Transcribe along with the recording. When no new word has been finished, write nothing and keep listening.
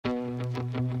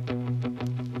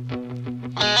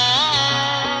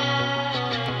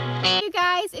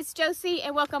Josie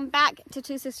and welcome back to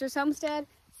Two Sisters Homestead.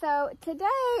 So today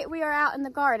we are out in the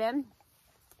garden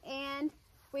and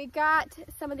we got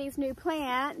some of these new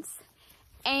plants,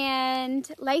 and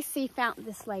Laci found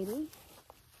this lady.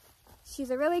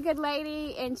 She's a really good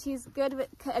lady and she's a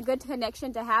good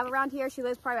connection to have around here. She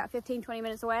lives probably about 15-20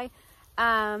 minutes away.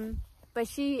 But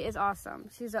she is awesome.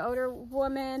 She's an older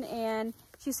woman and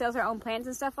she sells her own plants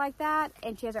and stuff like that.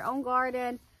 And she has her own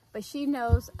garden, but she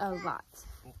knows a lot.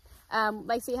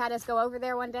 Laci had us go over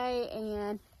there one day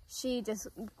and she just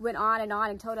went on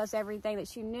and told us everything that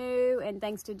she knew and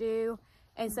things to do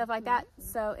and stuff like that.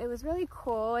 So it was really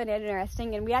cool and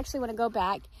interesting. And we actually want to go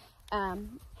back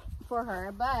for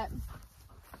her, but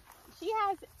she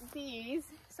has these.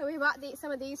 So we bought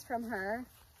some of these from her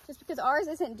just because ours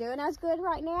isn't doing as good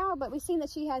right now, but we've seen that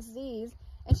she has these.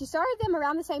 And she started them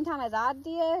around the same time as I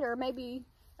did, or maybe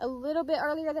a little bit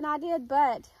earlier than I did,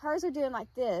 but hers are doing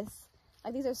like this.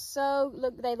 Like these are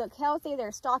they look healthy.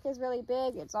 Their stalk is really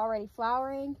big. It's already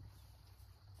flowering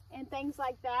and things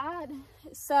like that.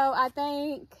 So I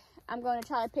think I'm going to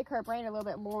try to pick her brain a little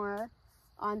bit more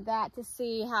on that to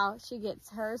see how she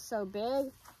gets hers so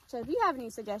big. So if you have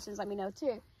any suggestions, let me know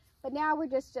too. But now we're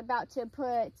just about to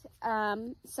put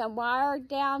some wire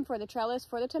down for the trellis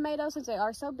for the tomatoes since they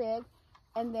are so big.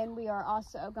 And then we are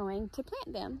also going to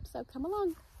plant them. So come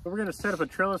along. So we're going to set up a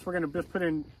trellis. We're going to just put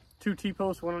in 2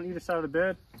 T-posts, one on either side of the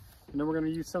bed. And then we're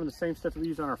going to use some of the same stuff that we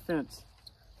use on our fence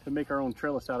to make our own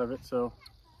trellis out of it. So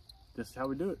this is how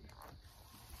we do it.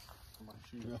 My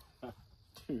shoe.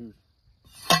 Dude.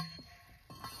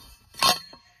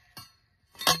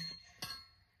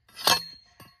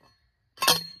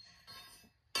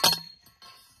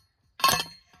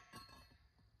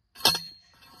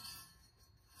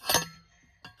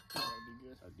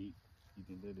 How deep you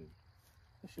think that is?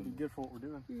 That should be good for what we're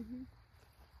doing. Mm-hmm.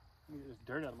 Let me get this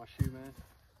dirt out of my shoe, man.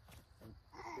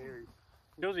 Sperries.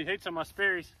 Josie hates on my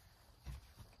Sperries.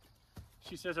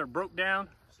 She says they're broke down.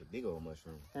 It's a big old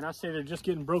mushroom. And I say they're just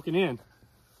getting broken in.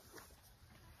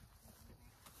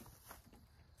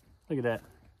 Look at that.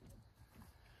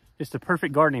 It's the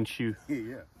perfect gardening shoe.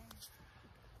 Yeah.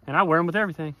 And I wear them with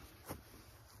everything.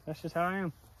 That's just how I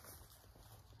am.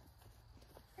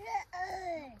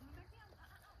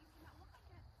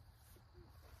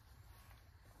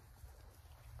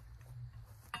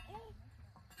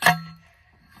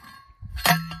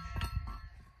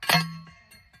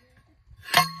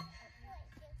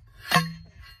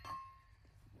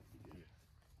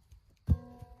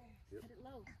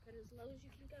 Cut as low as you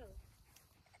can go.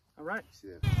 All right.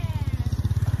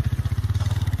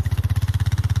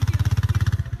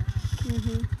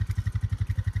 Mm-hmm.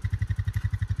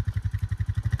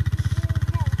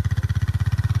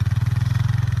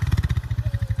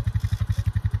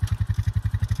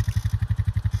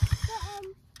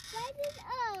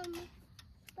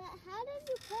 But how did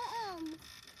you cut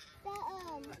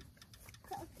that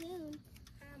cocoon?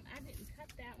 I didn't cut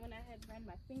that when I had ran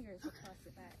my fingers across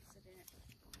it by accident.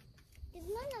 There's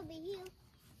one over here.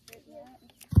 Yeah.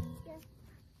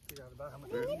 Figure out about how much.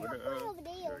 There's one over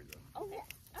there. There you go. Oh, yeah.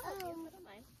 Oh, yeah, never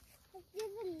mind.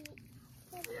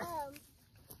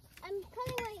 I'm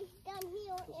cutting right down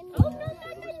here. And Oh, no.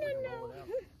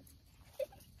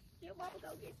 Your mama go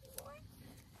get you more.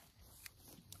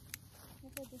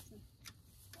 Look at this one.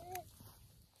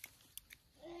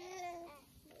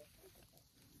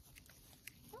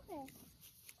 Okay.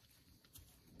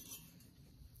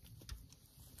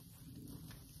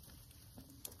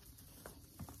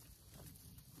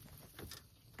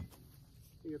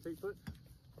 You got 8 foot?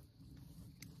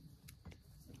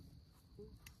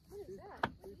 What is that?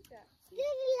 What is that? There's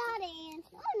a lot of ants.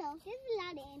 Oh no, there's a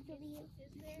lot of ants over here.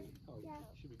 Is there? Oh, Yeah.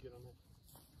 should be good on that.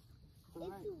 It's All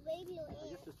right. a regular I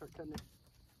guess ant. just start cutting it.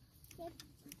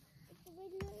 It's a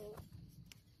regular ant.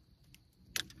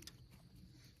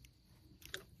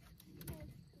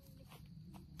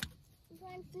 I'm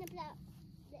trying to snip out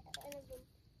the end of them.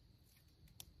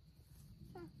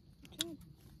 Huh. Okay.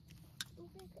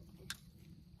 Okay, cut this.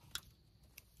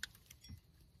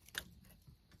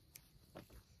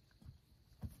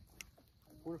 I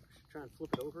wonder if we should try and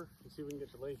flip it over and see if we can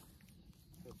get the lay.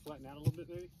 Flatten out a little bit,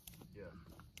 maybe? Yeah.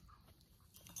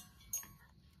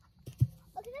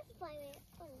 Okay, that's a fine ant.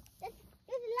 Oh, there's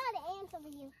a lot of ants over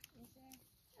here.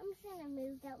 I'm just gonna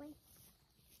move that way.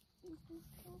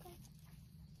 Okay.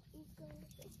 He's going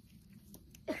this way.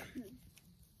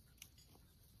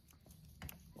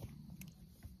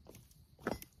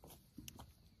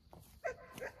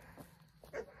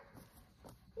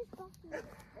 He's talking. I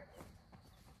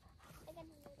got a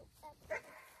little up.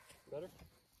 Better?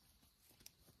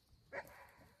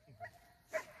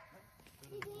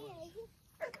 He's in.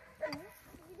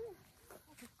 What are you doing?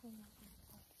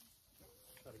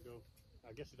 Try to go.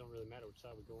 I guess it don't really matter which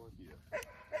side we go on. Yeah.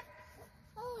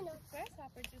 Oh no.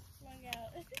 Grasshopper just flung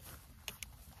out. This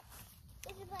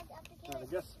is what after All right, I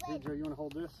guess, here, Joe, you want to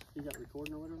hold this? You got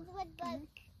recording or whatever? This is what bug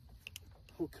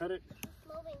We'll cut it. is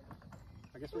moving.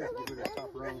 I guess we have to get rid of that top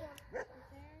row.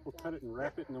 We'll cut it and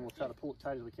wrap it, and then we'll try to pull it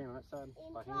tight as we can on that side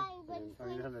I'm by hand. trying, but And, it's I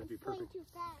mean, it doesn't have to be going perfect. too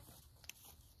fast.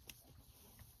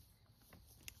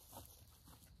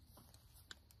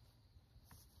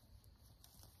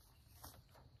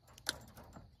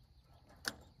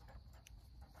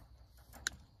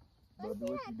 Bubby,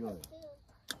 what you doing?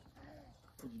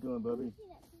 What you doing, Bubby?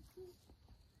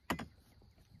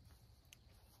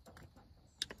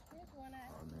 There's one eye.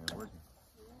 Oh man, working.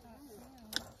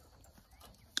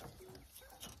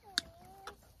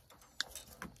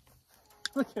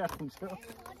 Look at him, Joe.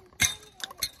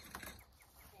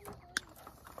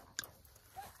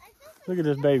 Look at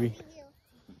this baby.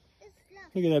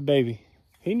 Look at that baby.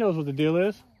 He knows what the deal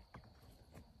is.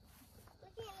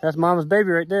 That's Mama's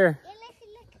baby right there.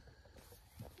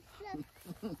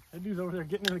 That dude's over there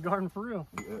getting in the garden for real.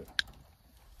 Yeah.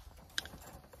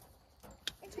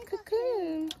 It's a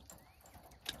cocoon.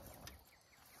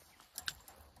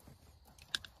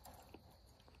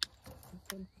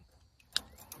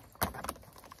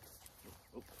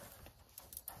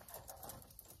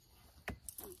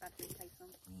 I'm about to take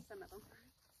some of them.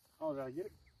 Oh, did I get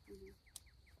it?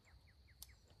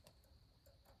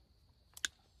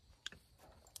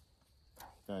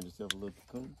 Find yourself a little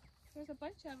cocoon. There's a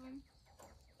bunch of them.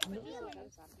 Ah,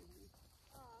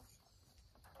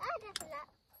 that's a lot.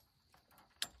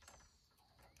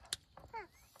 Huh.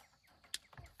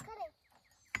 Cut it.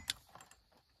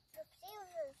 The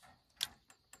scissors.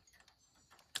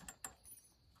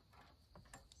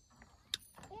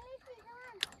 Hey, she's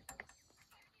on.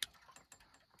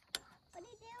 What are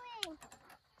you doing?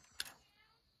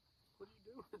 What are you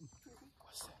doing?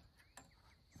 What's that?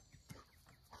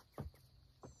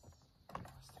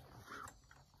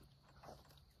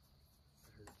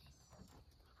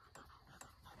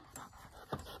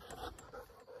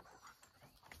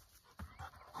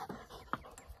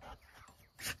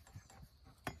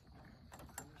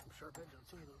 Some sharp edge on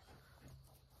some of those.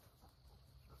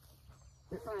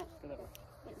 Front. Go that way.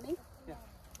 Me?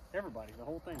 Everybody, the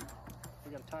whole thing.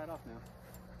 We gotta tie it off now.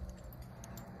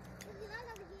 There's one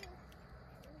over here.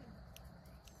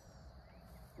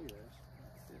 Look at this.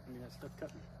 I mean, that stuff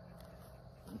cutting.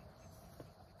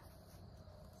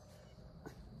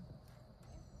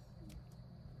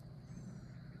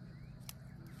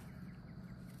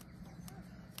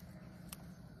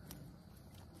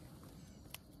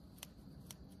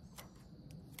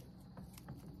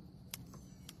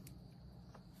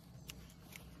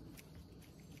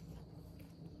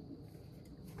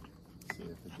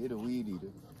 Said, forget a weed eater.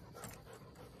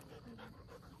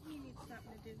 He needs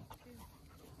something to do too.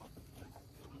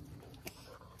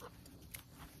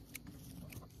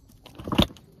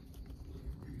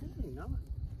 Hey, no.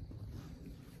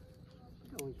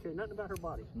 You don't care nothing about her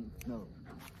body. No.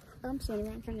 I'm sitting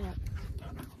right in front of that.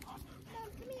 Mom,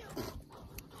 come here.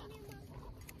 Come here, Mom.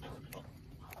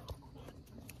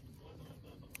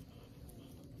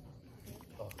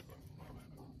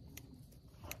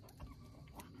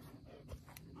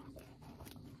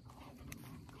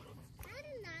 How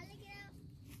did Nala get out?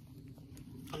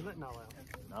 They let Nala out.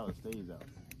 Now it stays out.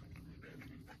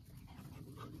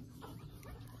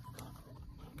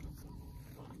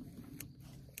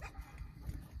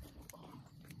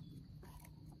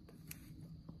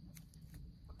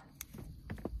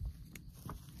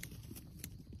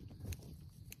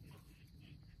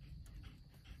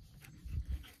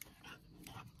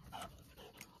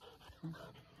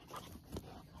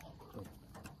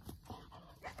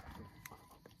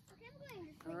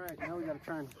 All right, now we gotta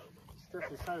try and strip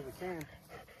as tight as we can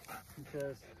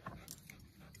because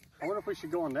I wonder if we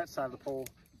should go on that side of the pole.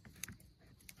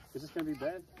 Is this gonna be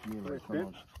bad? You mean Where like it's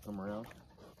bent? come around?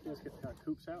 Let's get the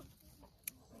coops out.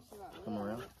 Come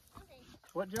around?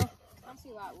 What, Joe? I don't see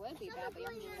why it would be bad, but you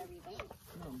can do whatever you think.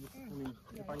 No, I mean,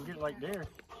 if I can get it like there,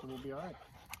 then we'll be all right.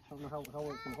 I don't know how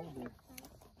well it can hold there.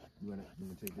 You wanna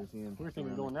take this in? We're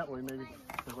thinking going that way, maybe,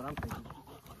 is what I'm thinking.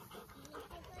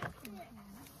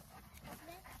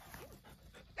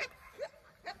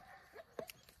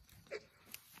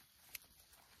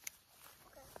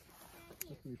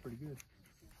 That's gonna be pretty good.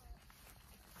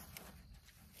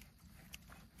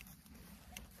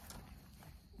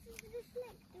 This is the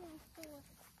snake doing stuff.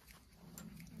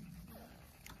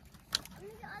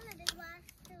 Look at all of the grass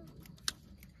too.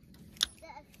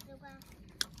 That's the grass.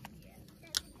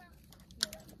 That's the grass.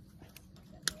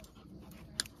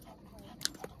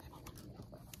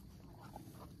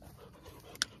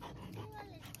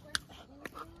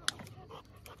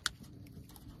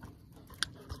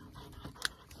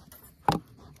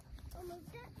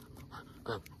 Almost there.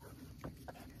 And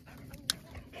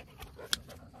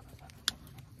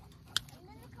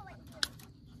then look how it goes.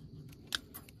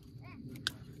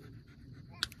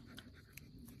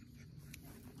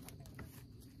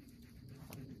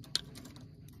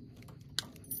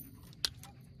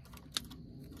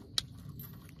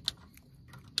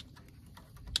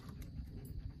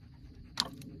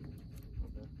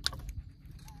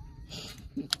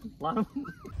 Lime.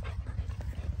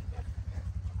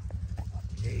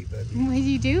 Hey, baby. What are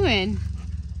you doing?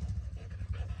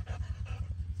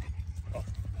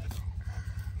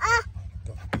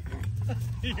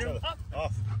 You're up.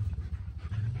 Off.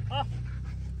 Up.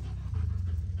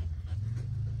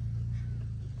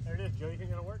 There it is, Joe. You think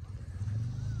it'll work?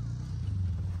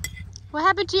 What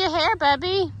happened to your hair,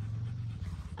 Bubby?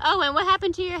 Oh, and what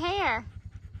happened to your hair?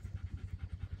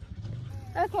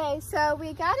 Okay, so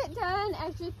we got it done,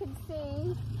 as you can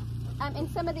see. And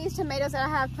some of these tomatoes that I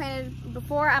have planted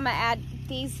before, I'm gonna add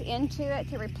these into it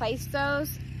to replace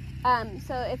those.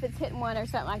 So if it's hitting one or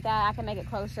something like that, I can make it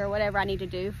closer or whatever I need to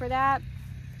do for that.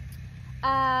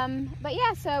 But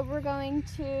yeah, so we're going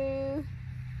to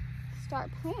start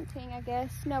planting, I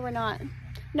guess. No, we're not.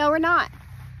 No, we're not.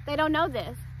 They don't know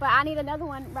this, but I need another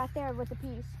one right there with the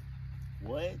peas.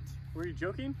 What? Were you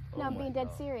joking? No, I'm being dead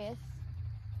serious.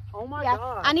 Oh my Yeah,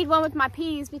 God. I need one with my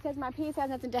peas because my peas have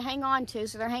nothing to hang on to,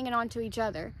 so they're hanging on to each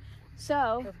other.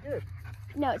 So, That's good.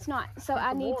 no, it's not. So I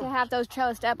Some need to more. have those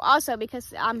trellised up also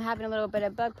because I'm having a little bit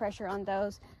of bug pressure on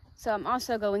those. So I'm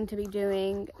also going to be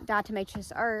doing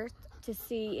diatomaceous earth to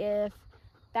see if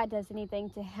that does anything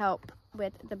to help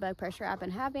with the bug pressure I've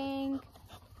been having.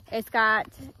 It's got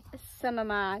some of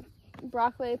my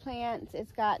broccoli plants.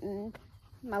 It's gotten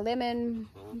my lemon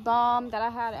balm that I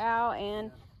had out,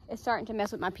 and it's starting to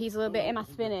mess with my peas a little bit, and my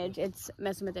spinach, it's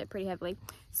messing with it pretty heavily.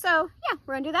 So yeah,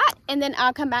 we're gonna do that, and then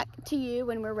I'll come back to you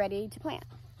when we're ready to plant.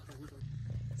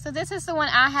 So this is the one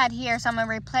I had here, so I'm gonna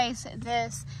replace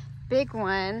this big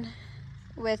one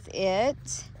with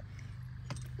it.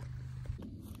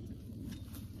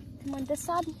 Come on this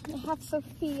side, I have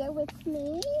Sophia with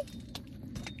me.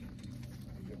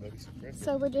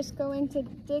 So we're just going to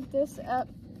dig this up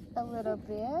a little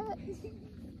bit.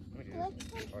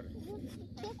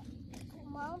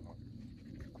 Mom,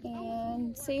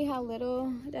 And see how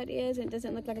little that is? It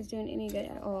doesn't look like it's doing any good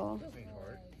at all.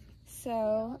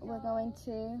 So we're going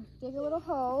to dig a little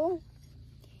hole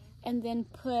and then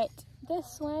put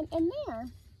this one in there.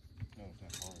 No, it's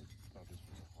not hard. I thought this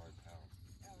was a hard pound.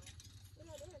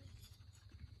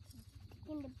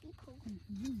 in the big hole.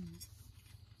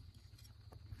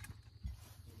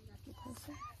 Get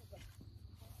closer.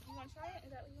 You want to try it?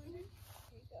 Is that what you want to do?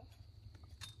 Here you go.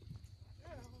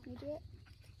 You do it?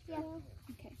 Yeah.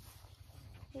 Okay.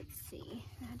 Let's see.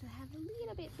 I have to have a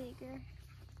little bit bigger.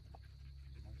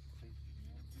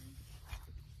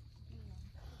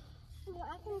 Well,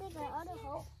 I can dig the other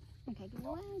hole. Okay, give me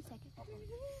 1 second.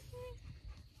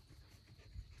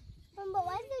 But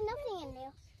why is there nothing in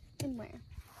there? And where?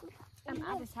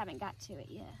 I just haven't got to it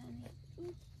yet, honey.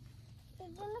 Is there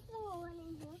nothing over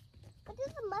in here? But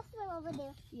there's a mushroom over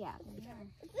there. Yeah, there are.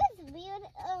 It feels weird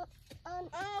on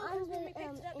when we picked it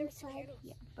up, there was inside. tomatoes.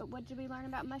 Yeah. But what did we learn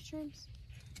about mushrooms?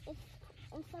 And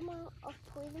some are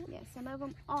poison. Yeah, some of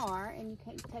them are, and you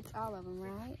can't touch all of them,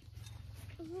 right?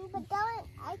 But that one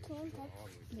I can touch.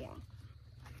 Yeah.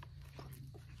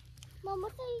 Mom,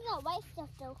 what's that you got white stuff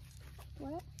though?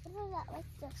 What? What is that white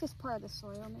stuff? It's just part of the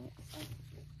soil mix.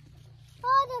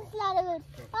 Oh, that's a lot of roots.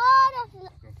 Oh, that's a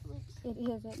lot of roots. It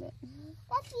is, isn't it?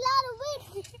 That's a lot of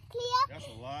roots, Clea. That's a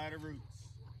lot of roots.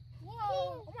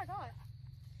 Whoa! Oh my God!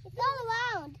 It's all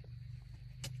around.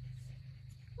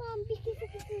 Mom, because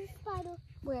this is a spider.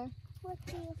 Where?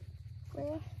 What's here?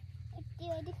 Where? It's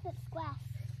there. I just put grass.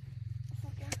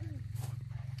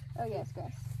 Oh, yes,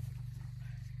 grass.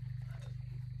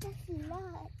 That's a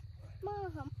lot.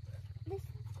 Mom, this.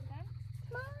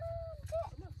 Mom,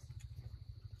 this.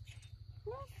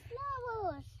 No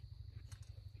flowers.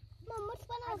 Mom, which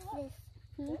one is this?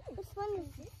 Hmm? Which one is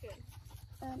this?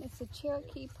 It's a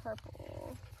Cherokee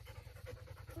purple.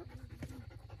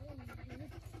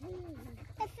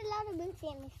 That's a lot of roots,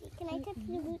 Annie. Can I touch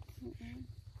the roots?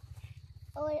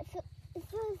 Oh, it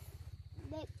feels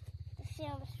like the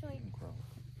shell was destroyed.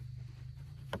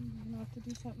 I'll have to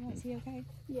do something. Is he okay?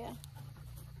 Yeah.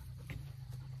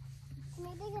 Can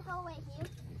I dig a hole right here?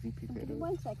 Give me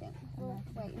 1 second. We'll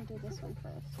wait and do this one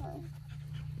first. Sorry.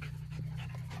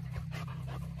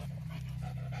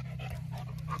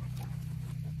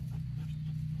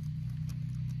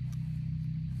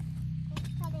 Let's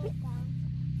cut it down.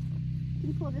 Can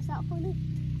you pull this out for me?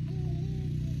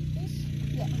 This?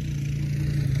 Yeah.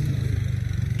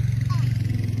 Ah.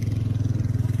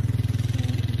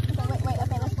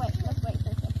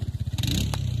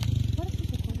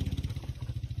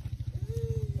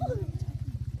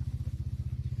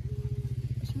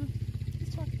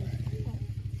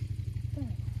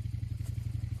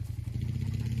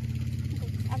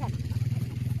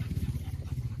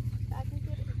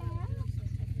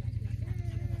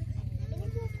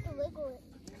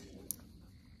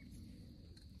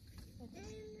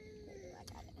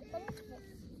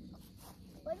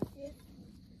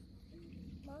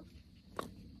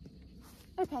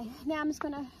 Okay, now I'm just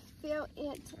gonna fill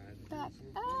it back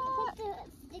up. Put the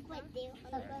stick right there.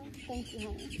 Okay, thank you,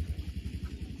 honey.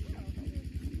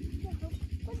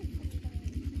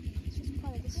 It's just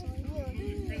part of the soil.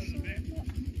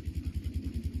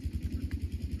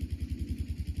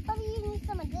 Probably you need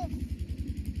some of this.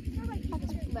 I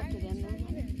just left it in there.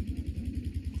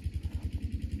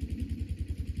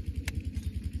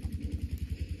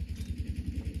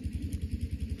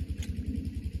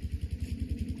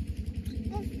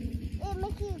 It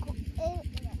makes you, it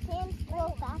can grow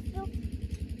faster.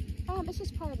 It's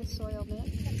just part of the soil mix.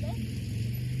 So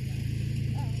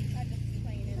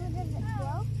does it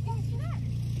grow?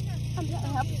 Yeah,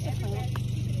 it helps the plant.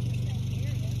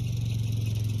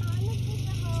 I'm gonna dig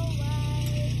the hole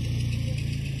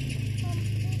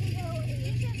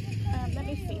Let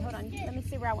me see. Hold on. Let me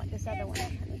see where I want this other one.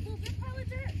 Honey.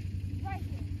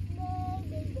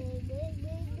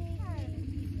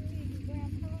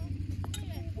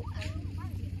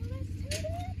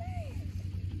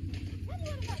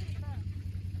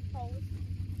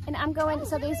 And I'm going,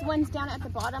 so these ones down at the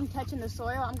bottom touching the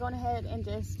soil, I'm going ahead and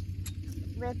just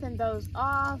ripping those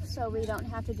off so we don't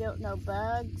have to deal with no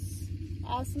bugs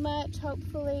as much,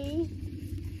 hopefully.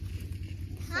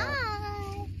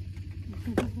 Hi.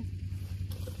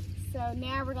 So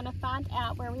now we're gonna find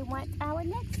out where we want our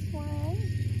next one.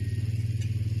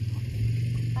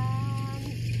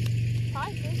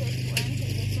 Probably through this one,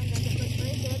 because this one doesn't look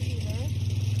very good either.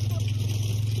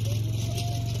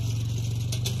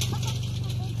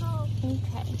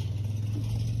 Okay.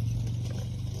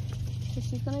 So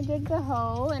she's gonna dig the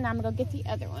hole, and I'm gonna go get the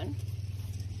other one.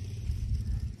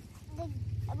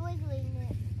 I'm wiggling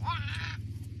it. Ah!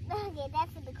 Okay,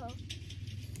 that's the hole.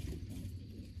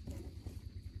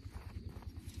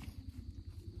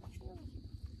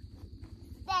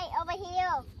 Stay over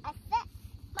here. I said,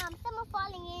 Mom, someone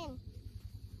falling in.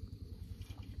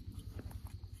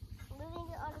 Moving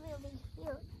it all the way over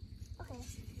here. Okay,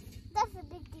 that's a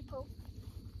big depot.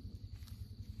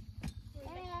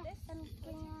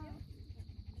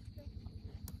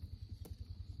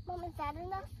 Mom, is that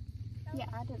enough? Yeah,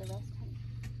 I'll do the rest, honey.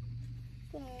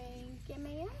 Thank you,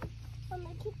 ma'am. Mom, I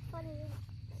keep falling in.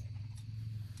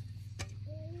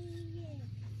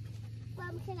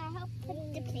 Mom, can I help put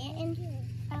the plant in?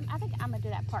 I think I'm gonna do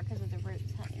that part because of the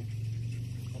roots, honey.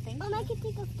 But thank Mom, you. I can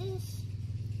take off this.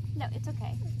 No, it's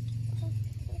okay.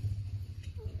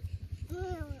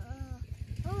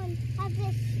 Have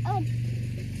this. Have this.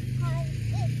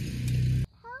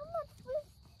 How much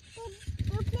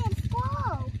will the plants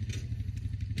grow?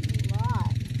 A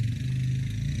lot.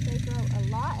 They grow a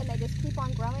lot, and they just keep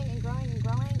on growing and growing and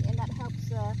growing, and that helps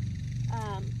the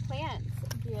plants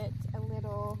get a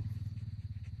little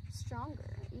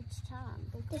stronger each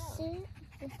time they grow.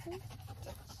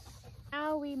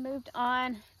 Now we moved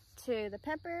on to the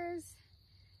peppers.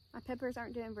 My peppers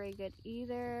aren't doing very good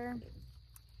either.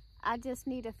 I just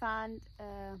need to find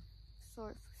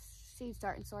sort of seed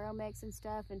start and soil mix and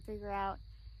stuff and figure out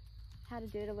how to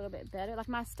do it a little bit better. Like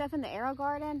my stuff in the arrow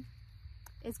garden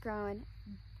is growing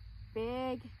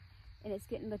big and it's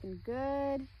looking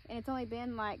good. And it's only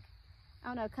been like, I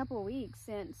don't know, a couple of weeks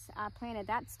since I planted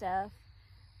that stuff.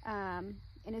 And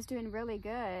it's doing really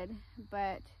good,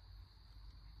 but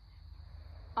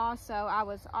also I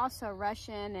was also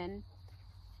rushing and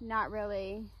not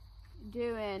really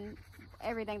doing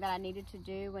everything that I needed to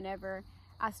do whenever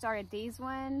I started these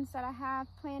ones that I have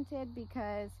planted,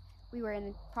 because we were in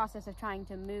the process of trying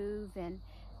to move and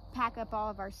pack up all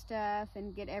of our stuff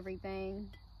and get everything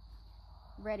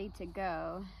ready to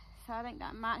go. So I think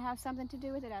that might have something to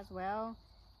do with it as well.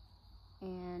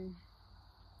 And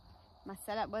my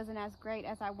setup wasn't as great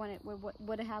as I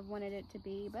would have wanted it to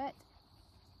be, but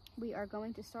we are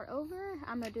going to start over.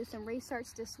 I'm going to do some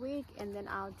research this week, and then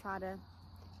I'll try to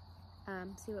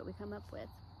see what we come up with.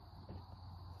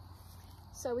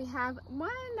 So we have one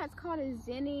that's called a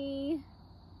Zinni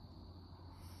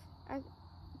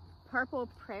Purple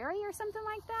Prairie or something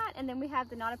like that, and then we have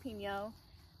the Nata Pino.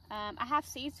 I have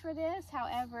seeds for this,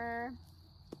 however,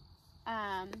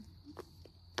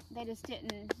 they just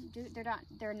didn't do.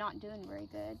 They're not doing very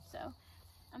good. So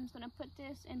I'm just gonna put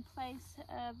this in place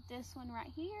of this one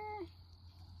right here,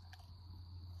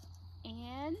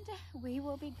 and we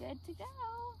will be good to go.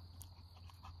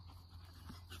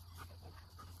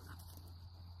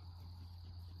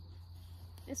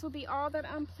 This will be all that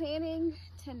I'm planning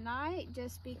tonight,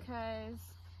 just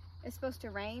because it's supposed to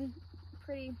rain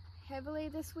pretty heavily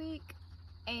this week,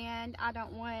 and I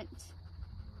don't want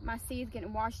my seeds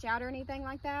getting washed out or anything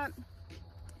like that.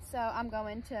 So I'm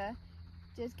going to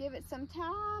just give it some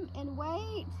time and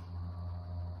wait,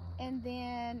 and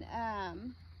then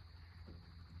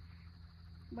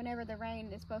whenever the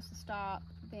rain is supposed to stop,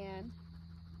 then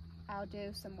I'll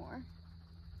do some more.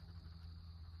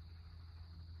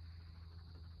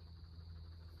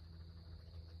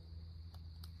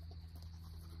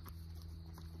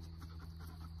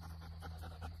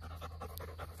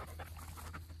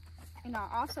 And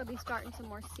I'll also be starting some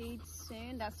more seeds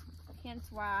soon. That's hence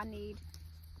why I need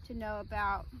to know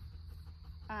about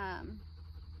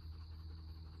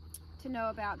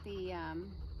the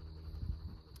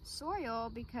soil,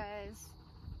 because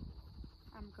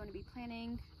I'm going to be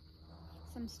planting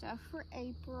some stuff for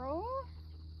April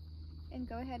and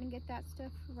go ahead and get that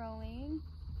stuff rolling.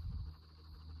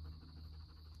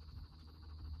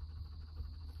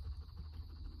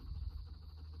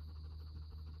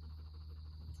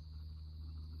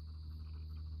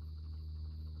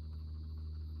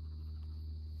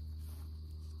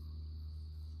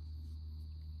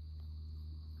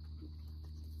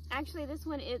 Actually, this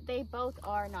one, they both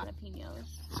are jalapenos.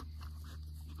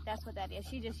 That's what that is.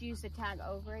 She just used the tag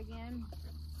over again.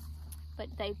 But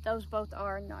those both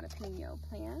are jalapeno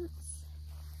plants.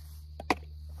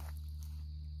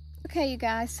 Okay, you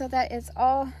guys, so that is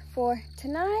all for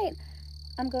tonight.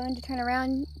 I'm going to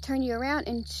turn you around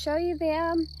and show you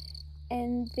them.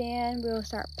 And then we'll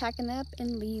start packing up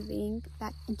and leaving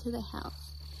back into the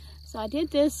house. So I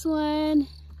did this one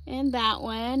and that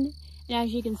one. And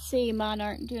as you can see, mine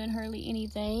aren't doing hardly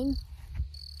anything.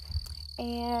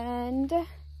 And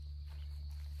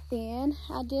then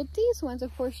I did these ones.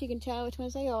 Of course, you can tell which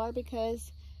ones they are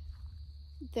because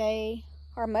they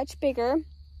are much bigger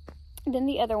than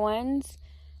the other ones.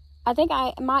 I think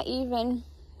I might even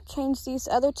change these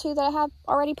other two that I have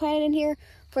already planted in here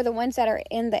for the ones that are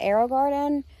in the arrow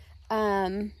garden.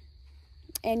 And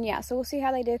yeah, so we'll see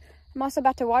how they do. I'm also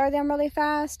about to water them really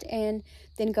fast and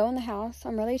then go in the house.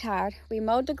 I'm really tired. We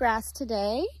mowed the grass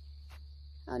today.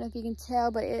 I don't know if you can tell,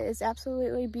 but it is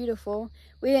absolutely beautiful.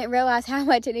 We didn't realize how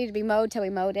much it needed to be mowed till we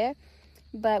mowed it.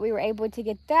 But we were able to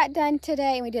get that done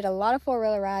today, and we did a lot of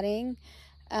four-wheeler riding.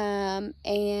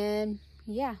 And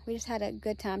yeah, we just had a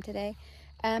good time today.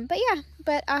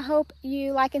 But I hope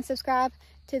you like and subscribe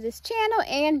to this channel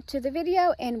and to the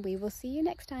video, and we will see you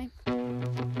next time.